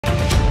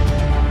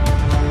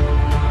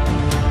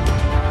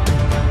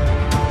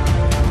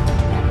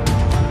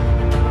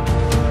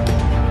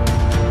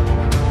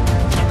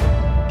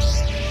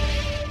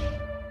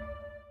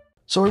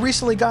So I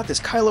recently got this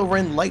Kylo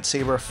Ren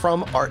lightsaber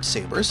from Art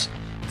Sabers,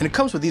 and it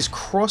comes with these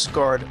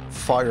crossguard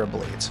fire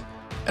blades.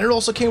 And it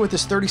also came with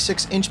this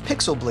 36-inch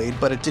pixel blade,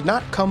 but it did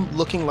not come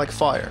looking like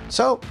fire.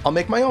 So I'll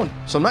make my own.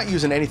 So I'm not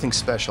using anything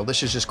special.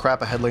 This is just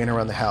crap I had laying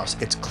around the house.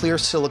 It's clear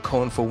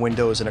silicone for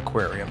windows and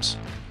aquariums.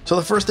 So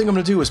the first thing I'm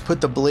going to do is put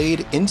the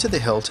blade into the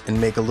hilt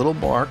and make a little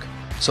mark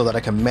so that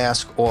I can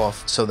mask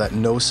off so that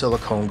no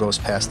silicone goes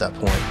past that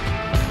point.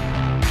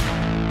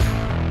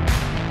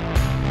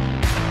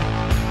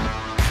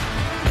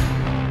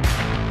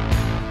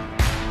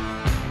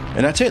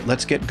 And that's it,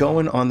 let's get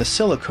going on the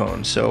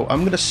silicone. So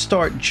I'm gonna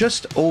start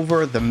just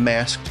over the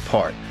masked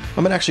part.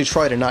 I'm gonna actually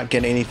try to not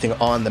get anything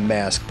on the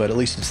mask, but at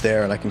least it's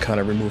there and I can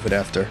kind of remove it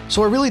after.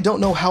 So I really don't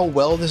know how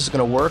well this is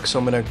gonna work, so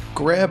I'm gonna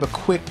grab a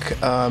quick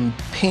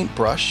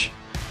paintbrush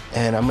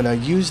and I'm gonna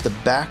use the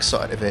back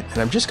side of it, and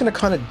I'm just gonna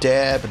kind of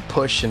dab and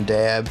push and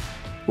dab.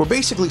 We're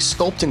basically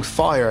sculpting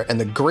fire, and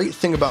the great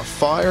thing about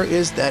fire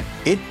is that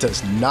it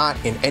does not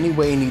in any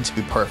way need to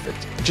be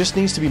perfect. It just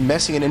needs to be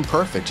messy and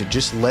imperfect. You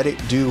just let it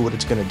do what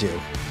it's gonna do.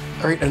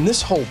 All right, and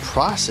this whole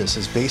process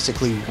is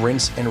basically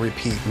rinse and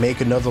repeat.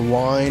 Make another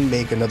line,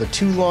 make another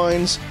 2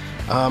 lines,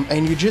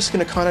 and you're just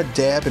gonna kind of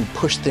dab and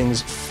push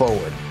things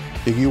forward.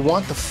 You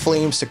want the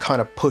flames to kind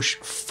of push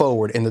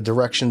forward in the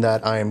direction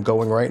that I am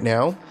going right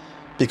now,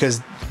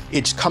 because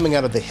it's coming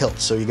out of the hilt,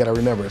 so you gotta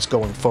remember it's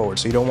going forward.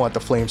 So you don't want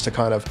the flames to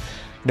kind of,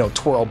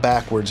 twirl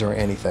backwards or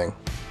anything.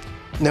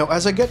 Now,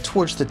 as I get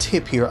towards the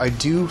tip here, I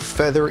do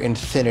feather and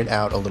thin it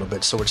out a little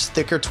bit, so it's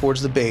thicker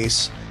towards the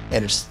base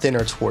and it's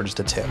thinner towards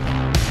the tip.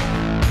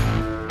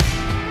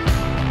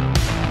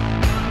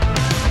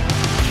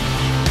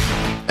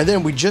 And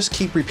then we just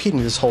keep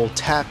repeating this whole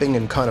tapping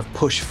and kind of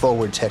push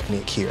forward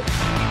technique here.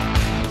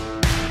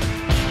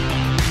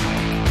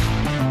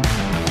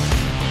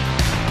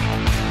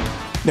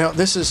 Now,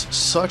 this is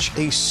such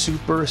a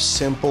super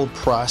simple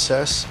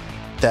process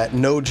that,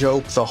 no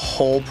joke, the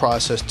whole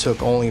process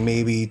took only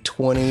maybe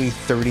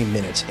 20-30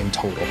 minutes in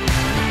total.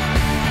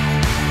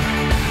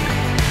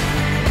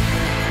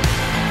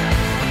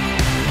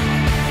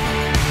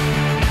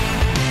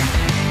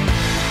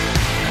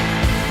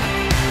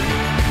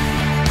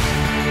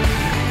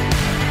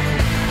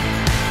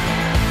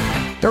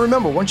 Now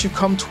remember, once you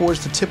come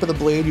towards the tip of the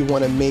blade, you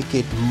want to make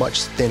it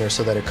much thinner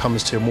so that it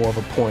comes to more of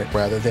a point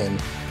rather than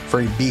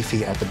very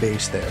beefy at the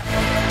base there.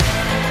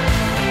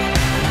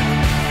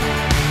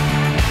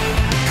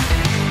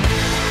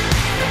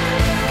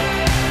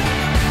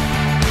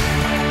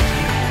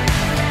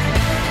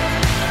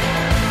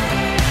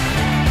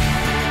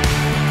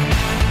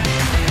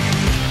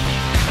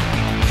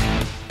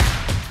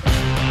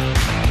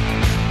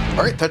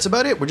 All right, that's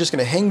about it. We're just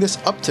gonna hang this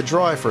up to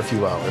dry for a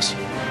few hours.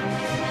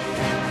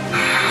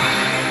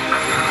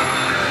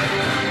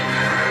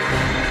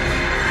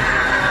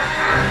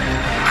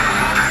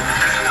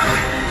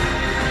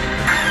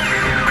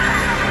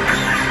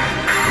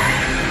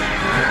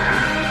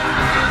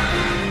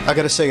 I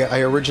gotta say,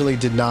 I originally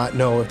did not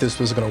know if this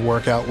was gonna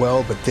work out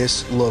well, but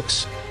this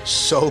looks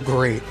so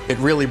great. It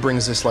really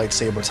brings this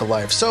lightsaber to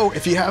life. So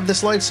if you have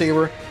this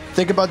lightsaber,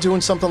 think about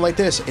doing something like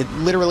this. It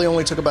literally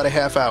only took about a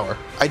half hour.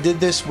 I did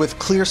this with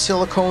clear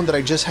silicone that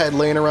I just had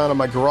laying around in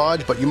my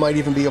garage, but you might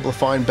even be able to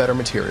find better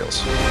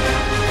materials.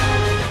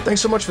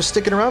 Thanks so much for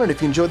sticking around, and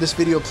if you enjoyed this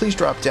video, please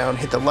drop down,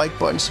 hit the like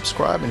button,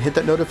 subscribe, and hit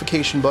that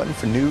notification button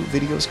for new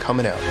videos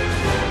coming out.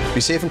 Be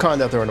safe and kind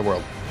out there in the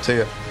world. See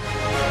ya.